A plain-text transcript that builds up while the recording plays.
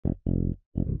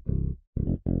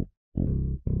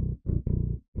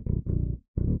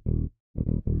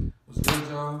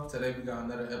y'all? Today we got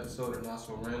another episode of Not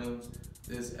So Randoms.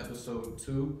 This episode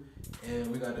 2,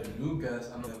 and we got a new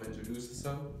guest. I'm gonna introduce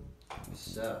yourself.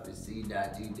 What's up? It's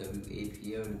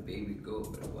Z.GWAPO, the baby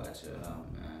goat. Better watch it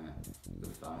out, man. You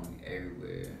can follow me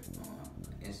everywhere on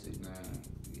Instagram.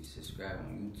 You can subscribe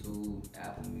on YouTube,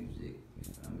 Apple Music.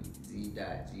 You feel me?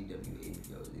 Z.GWAPO,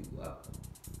 Z.GWAPO.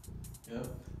 Yep,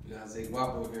 we got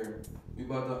Z.GWAPO here. We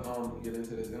about to get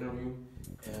into this interview,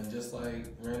 and just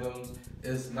like randoms,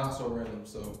 it's not so random.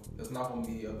 So it's not gonna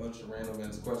be a bunch of random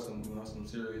ass questions. We want some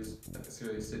serious, like a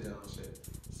serious sit down shit.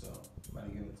 So, about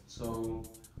to get into. So,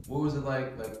 what was it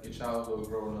like your childhood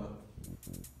growing up?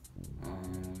 I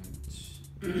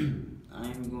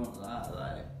ain't even gonna lie,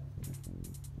 like,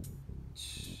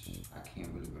 I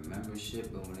can't really remember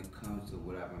shit, but when it comes to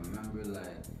what I remember,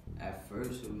 like, at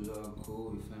first it was all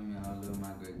cool, you feel me? I love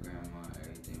my great grandma,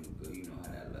 everything was good, you know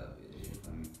how that love is, you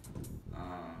feel me?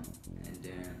 And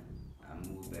then I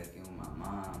moved back in with my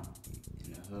mom in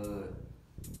the hood,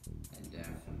 and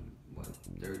then from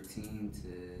 13 to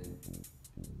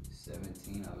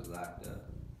 17, I was locked up.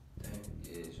 Dang.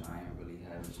 Yeah, so I ain't really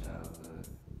have a childhood.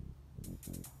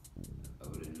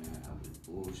 Other than that, I was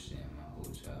bullshitting my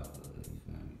whole childhood, you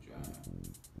feel me, driving.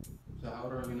 So how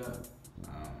old are you now?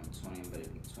 20, but it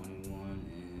be 21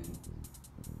 in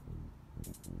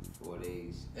 4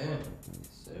 days. Damn. Yes,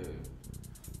 sir.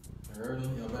 I heard him.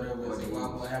 Y'all better go say,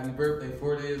 "Wow, happy birthday!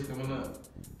 4 days coming up."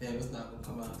 Damn, it's not gonna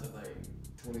come out until like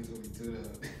 2022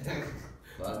 though.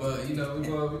 But you know, we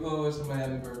gonna wish him a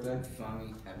happy birthday. You feel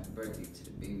me? Happy birthday to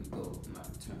the baby goat. I'm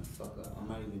about to turn the fuck up. I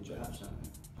might even drop something.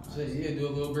 Shit, yeah, do a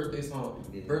little birthday song.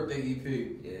 Yeah. Birthday EP.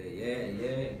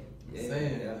 Yeah.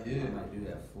 Saying, yeah. yeah. I might do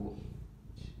that for.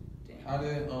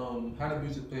 Damn. How did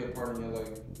music play a part in your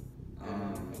life?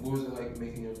 And what was it like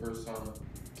making your first song?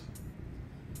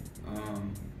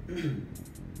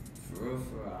 For real,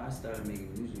 I started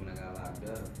making music when I got locked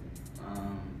up.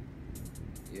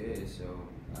 Yeah, so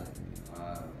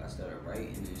I started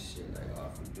writing and shit like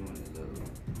off of doing it little.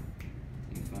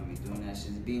 You feel me? Doing that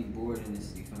shit, being bored in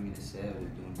this. You feel me? The cell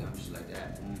was doing dumb shit like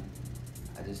that. Boom.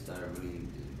 I just started really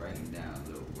just writing down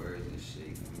little words and shit.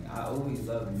 You feel me? I always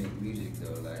loved to make music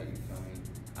though. Like you feel me?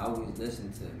 I always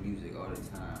listened to music all the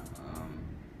time.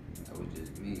 That was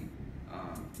just me.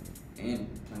 And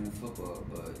playing football,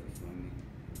 but you feel me?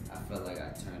 I felt like I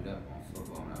turned up on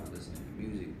football when I was listening to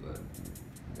music, but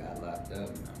I got locked up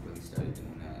and I really started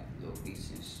doing that little beats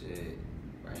and shit,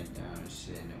 writing down and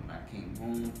shit. And then when I came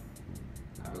home,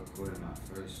 I recorded my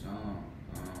first song.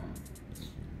 I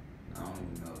don't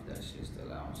even know if that shit's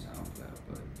still out on SoundCloud,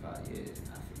 but probably is.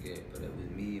 I forget, but it was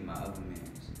me and my other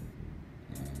mans,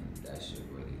 and that shit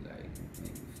really like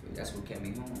made me feel. That's what kept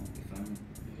me home. You feel me?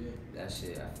 Yeah. That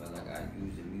shit, I felt like I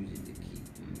used the music to keep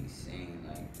me sane.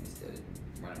 Like instead of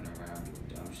running around doing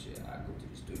dumb shit, I go to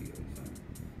the studio. You feel me?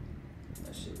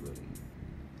 That shit really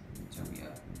turned me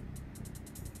up.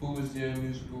 Who was your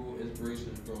musical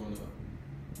inspirations growing up?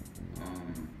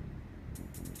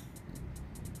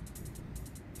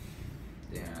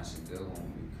 Damn, that's a good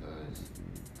one because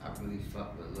I really fuck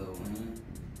with Lil Wayne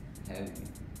heavy.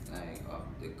 Like off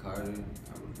the Carter,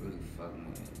 I was really fucking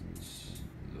with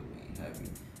Lil Wayne heavy.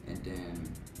 And then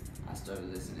I started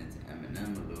listening to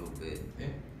Eminem a little bit.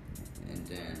 Yeah. And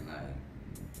then like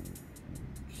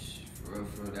for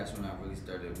real, that's when I really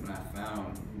started. When I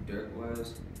found who Dirk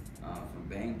was from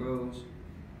Bang Bros.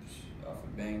 Off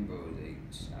of Bang Bros,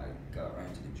 I got right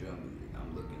into the drum music.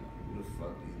 I'm looking at who the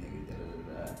fuck these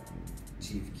niggas,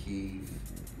 Chief Keef,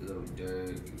 Lil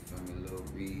Durk, you feel me, Lil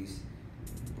Reese,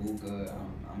 Booga.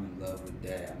 I'm in love with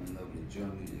that. I'm in love with the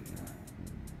drum music now.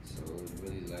 So it was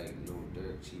really like Lil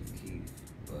Durk, Chief Keef,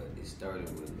 but it started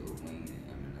with Lil Wayne and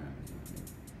Eminem. You feel me?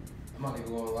 I'm not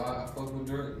even gonna lie, I fuck with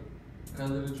Dirk because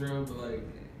of the drill, but like,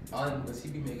 because he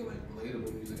be making like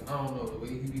relatable music. I don't know, the way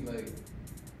he be like,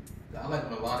 I like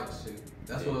melodic shit.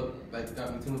 That's what like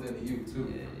got me tuned into you too.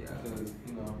 Yeah. Because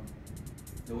you know,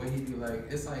 the way he be like,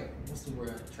 it's like, what's the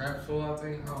word? Trap soul, I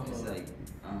think. I don't know. It's like,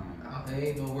 it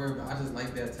ain't no word, but I just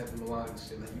like that type of melodic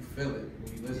shit. Like you feel it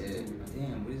when you listen to it.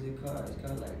 Damn, what is it called? It's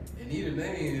called like. It need a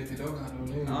name if it don't got no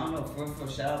name. I don't know. For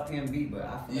shout out PNB, but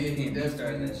I feel like PNB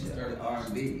started that shit.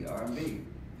 R&B.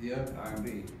 Yeah. R&B.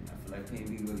 I feel like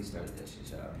PNB really started that shit.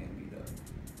 Shout out PNB though.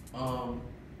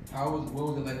 What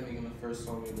was it like making the first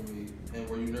song you ever made? And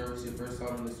were you nervous your first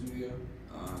time in the studio?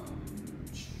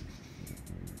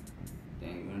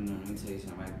 Let me tell you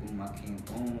something. Right, boom, I came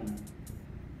home.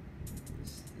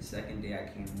 The second day I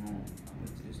came home, I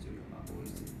went to the studio. My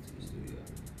boys took me to the studio.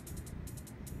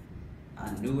 I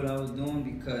knew what I was doing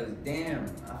because, damn,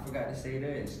 I forgot to say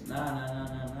this.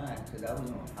 Nah. Because I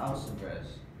was on house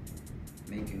arrest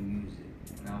making music.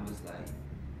 And I was like,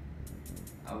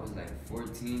 I was like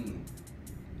 14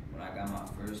 when I got my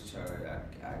first charge.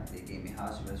 They gave me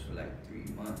house arrest for like 3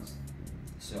 months.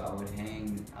 So I would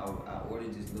hang, I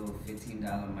ordered this little $15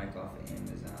 mic off of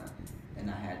Amazon, and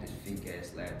I had this fake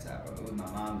ass laptop. It was my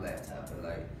mom's laptop, but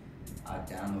like, I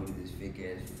downloaded this fake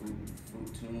ass Fruit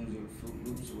Tunes or Fruit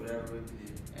Loops or whatever,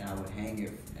 and I would hang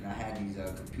it, and I had these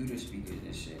computer speakers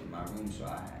and shit in my room, so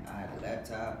I had a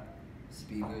laptop,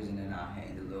 speakers, and then I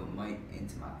hang the little mic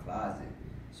into my closet.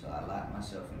 So I locked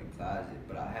myself in the closet,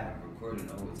 but I had a recording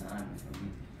the whole time, you feel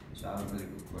me? So I was really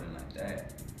recording like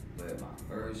that. But my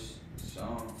first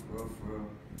song, for real,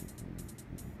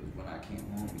 was when I came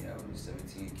home. Yeah, I was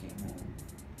 17, came home.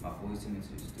 My boys took me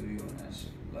to the studio, and that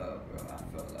shit was love, bro. I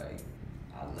felt like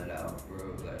I let out,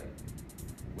 bro, like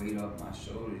weight off my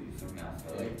shoulders, you feel me? I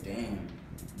felt like, damn,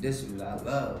 this is what I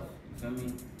love, you feel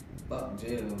me? Fuck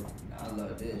jail, I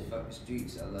love this. Fuck the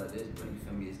streets, I love this, but you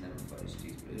feel me? It's never fuck the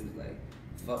streets, but it was like,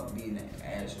 fuck being an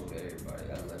asshole to everybody.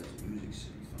 I love this music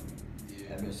shit, you feel me?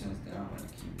 Yeah. Ever since then, I want to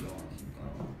keep going.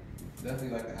 Definitely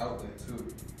like the outlet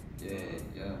too.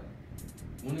 Yeah.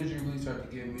 When did you really start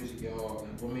to get music at all?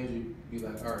 And what made you be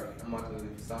like, all right, I'm about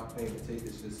to stop playing and take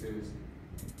this shit seriously?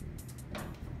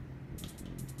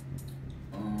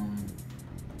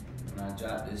 When I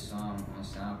dropped this song on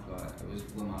SoundCloud, it was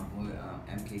with my boy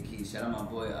MK Keys. Shout out my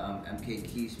boy MK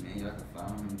Keys, man. Y'all can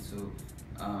follow him too.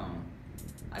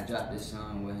 I dropped this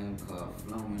song with him called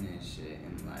Flowing and shit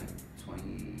in like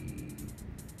 2018,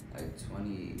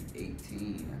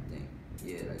 I think.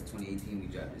 Yeah, like 2018 we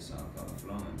dropped this song called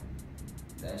Flowing.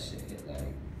 That shit hit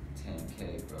like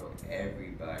 10K, bro.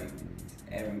 Everybody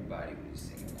was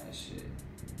singing that shit.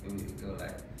 It would go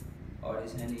like, all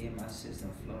this Henny in my system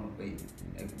flowing. Wait,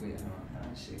 how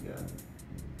that shit go?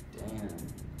 Damn,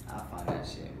 I'll find that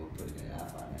shit. We'll put it in. I'll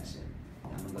find that shit.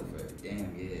 I'm gonna look for it.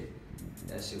 Damn, yeah.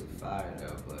 That shit was fire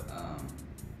though. But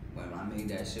when I made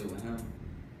that shit with him,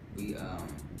 we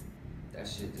that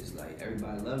shit just like,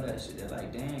 everybody loved that shit. They're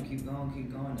like, damn, keep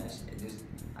going. That shit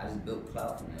I just built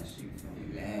clout from that shit. You feel me?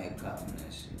 Mad clout from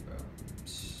that shit, bro.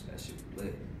 That shit was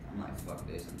lit. I'm like, fuck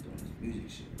this. I'm doing this music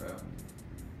shit, bro.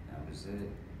 That was it.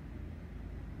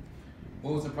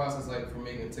 What was the process like for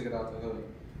making Ticket Out the Hood?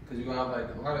 Cause you got like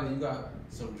you got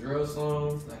some drill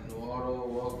songs like No Auto,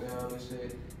 Walk Down and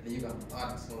shit, and then you got a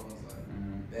lot of songs like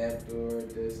Backdoor,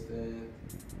 Distant.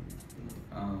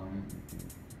 I'm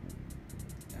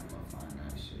gonna find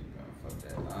that shit, bro. Fuck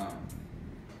that.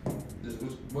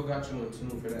 What got you in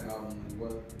tune for that album? Like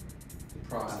what the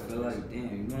process? I feel like,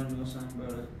 damn, you wanna know something,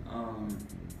 brother?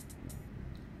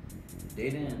 They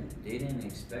didn't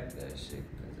expect that shit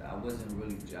because I wasn't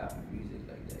really dropping music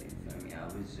like that. You feel me?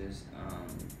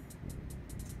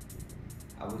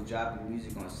 I was dropping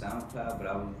music on SoundCloud, but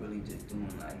I was really just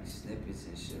doing like snippets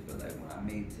and shit. But like when I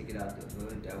made Ticket Out the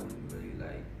Hood, that was really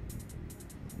like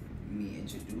me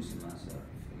introducing myself.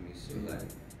 You feel me? So like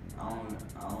I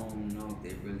don't know if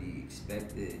they really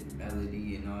expected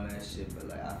melody and all that shit, but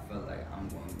like I felt like I'm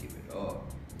gonna give it all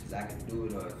because I can do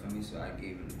it all. You feel me? So I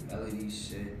gave them the melody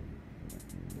shit.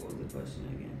 What was the question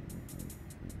again?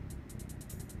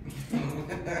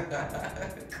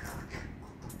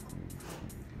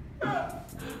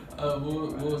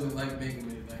 What was it like making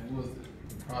it? Like, what was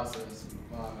the process and the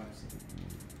vibes?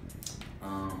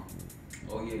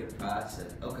 Oh yeah, the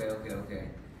process. Okay.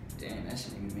 Damn, that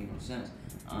shit didn't even make no sense.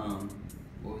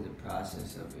 What was the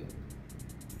process of it?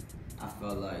 I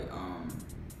felt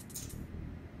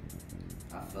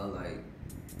like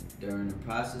during the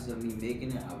process of me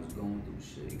making it, I was going through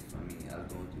shit. You feel me? I was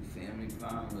going through family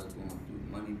problems. I was going through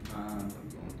money problems. I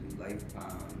was going through life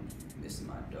problems. Missing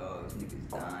my dogs, niggas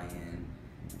dying.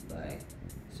 Like,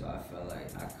 so I felt like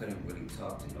I couldn't really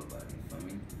talk to nobody. You feel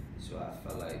me? So I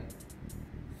felt like,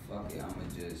 fuck it, I'ma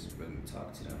just really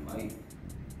talk to the mic.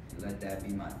 Let that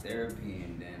be my therapy,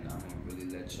 and then I'm gonna really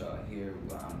let y'all hear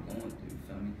what I'm going through. You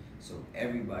feel me? So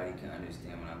everybody can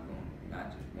understand what I'm going through,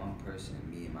 not just one person,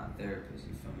 me and my therapist.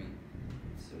 You feel me?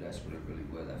 So that's what it really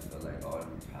was. I felt like all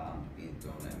them problems being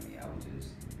thrown at me, I was just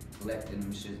collecting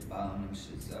them shits, bottling them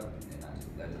shits up, and then I just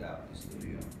let it out in the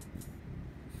studio. You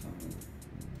feel me?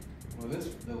 Well, this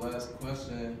is the last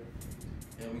question,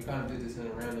 and we kind of did this in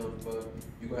a random, but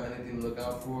you got anything to look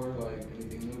out for? Like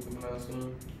anything new coming out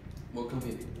soon? What can we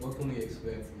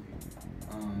expect from you?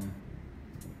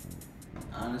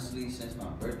 Honestly, since my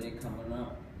birthday coming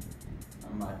up,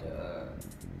 I'm about to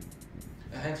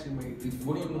Actually, wait.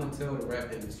 What do you want to tell the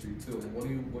rap industry too? Like, what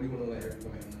do you want to let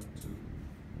everybody know too?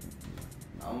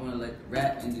 I want to let the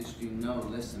rap industry know.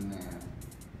 Listen, man,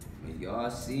 when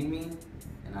y'all see me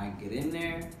and I get in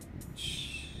there,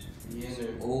 it's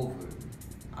over.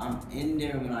 I'm in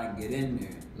there when I get in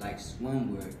there. like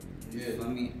swimwear. You Yeah. feel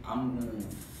me? I'm gonna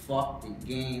fuck the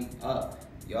game up.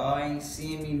 Y'all ain't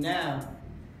seeing me now,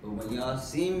 but when y'all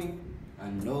see me, I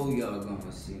know y'all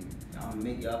gonna see me. Y'all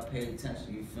make y'all pay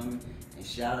attention, you feel me? And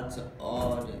shout out to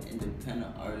all the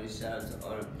independent artists, shout out to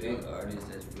all the big artists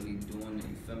that's really doing it,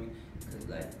 you feel me? Cause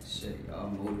like, shit, y'all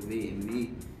motivating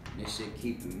me. This shit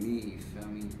keeping me, you feel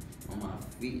me, on my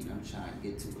feet. And I'm trying to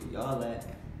get to where y'all at,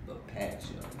 but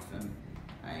past y'all, you feel me?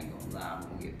 I ain't gonna lie, I'm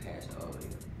gonna get past all of you.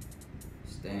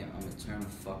 I'm gonna turn the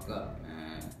fuck up,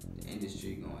 man. The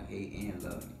industry gonna hate and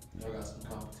love me. Y'all got some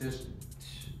competition.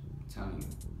 I'm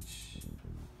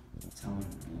telling you,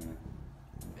 man.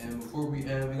 And before we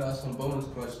end, we got some bonus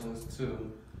questions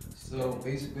too. So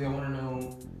basically, I want to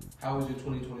know, how was your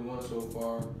 2021 so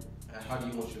far, and how do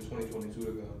you want your 2022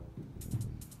 to go?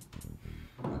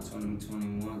 My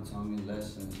 2021 taught me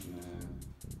lessons, man.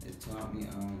 It taught me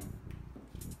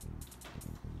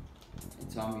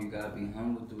you gotta be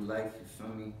humble through life, you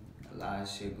feel me? A lot of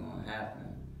shit gonna happen.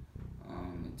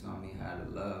 It taught me how to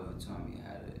love, it taught me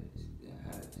how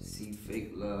to see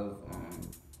fake love.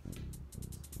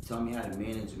 It taught me how to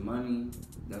manage money.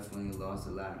 Definitely lost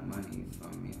a lot of money, you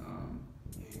feel me?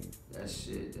 That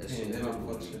shit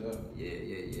fucked shit up.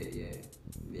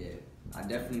 Yeah. I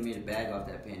definitely made a bag off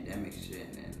that pandemic shit,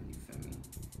 and then, you feel me,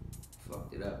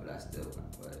 fucked it up, but I still,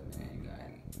 man,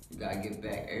 you gotta get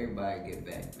back. Everybody get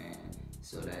back, man.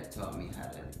 So that taught me how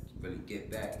to really get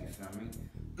back, you feel me?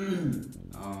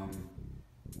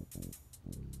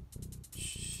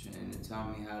 And it taught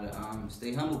me how to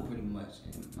stay humble pretty much.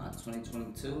 And my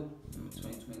 2022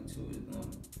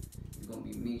 is gonna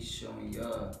be me showing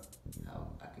y'all how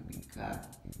I can be cocky,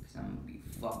 cause I'm gonna be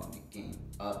fucking the game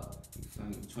up. You feel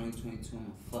me? 2022, I'm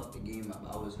gonna fuck the game up.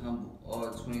 I was humble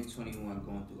all 2021,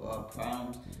 going through all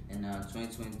problems, and now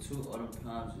 2022, all the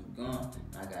problems are gone,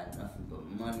 and I got nothing but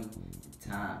money and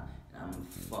time, and I'm gonna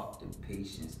fuck the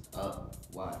patience up.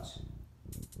 Watch.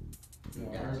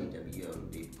 Got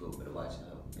Z.GWAPO, baby, go, better watch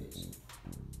out, bitch.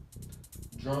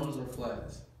 Drums or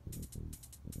flats?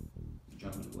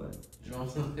 Drums what?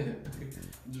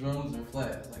 Drums or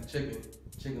flats, like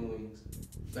chicken wings.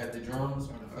 Like the drums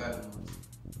or the flat ones?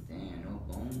 Damn, no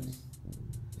bones?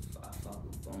 I fuck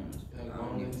with bones, but I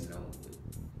don't even know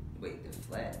the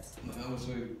flats. No, I was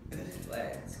sweet. The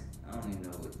flats. I don't even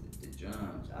know what the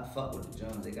drums. I fuck with the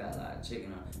drums, they got a lot of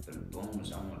chicken on it, but the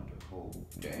bones, I want the whole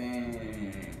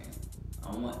dang.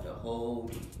 I want the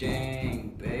whole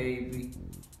dang, baby.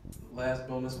 Last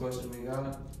bonus question we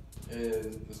got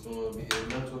is, it's going to be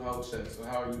a mental health check. So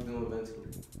how are you doing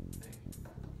mentally?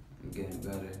 I'm getting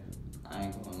better. I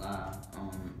ain't gonna lie.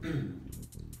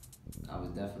 I was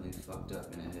definitely fucked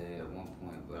up in the head at one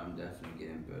point, but I'm definitely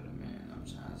getting better, man. I'm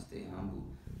trying to stay humble,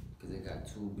 because I got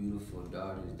two beautiful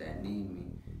daughters that need me,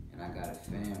 and I got a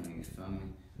family, you feel me?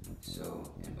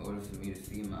 So in order for me to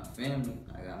feed my family,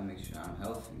 I gotta make sure I'm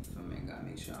healthy, you feel me? I gotta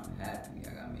make sure I'm happy, I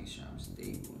gotta make sure I'm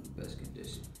stable in the best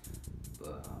condition.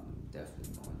 But I'm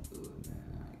definitely going through it, man.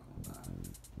 I ain't gonna lie.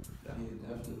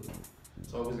 Definitely.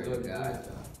 It's always good to do it.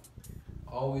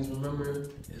 Always remember,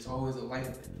 it's always a light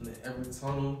in every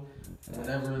tunnel.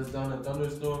 Whenever it's done a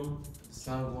thunderstorm, the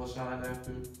sun gonna shine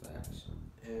after. Facts.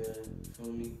 And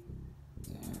feel me?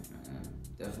 Damn, man.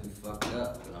 Definitely fucked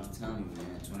up, but I'm telling you,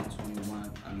 man,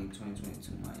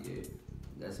 2022, my year.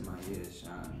 That's my year to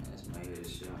shine, man. That's my year to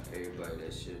shit on everybody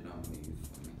that shit on me, you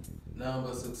feel me? Nothing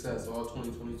but success, all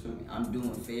 2022. I'm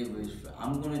doing favors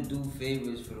I'm gonna do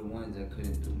favors for the ones that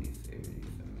couldn't do me favors,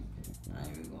 you feel me? I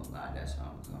ain't even gonna lie, that's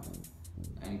how I'm coming.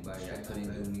 Anybody that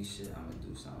couldn't do me shit, I'm gonna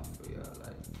do something for y'all,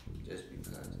 like, just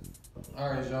because.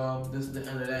 Alright, y'all, this is the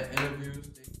end of that interview.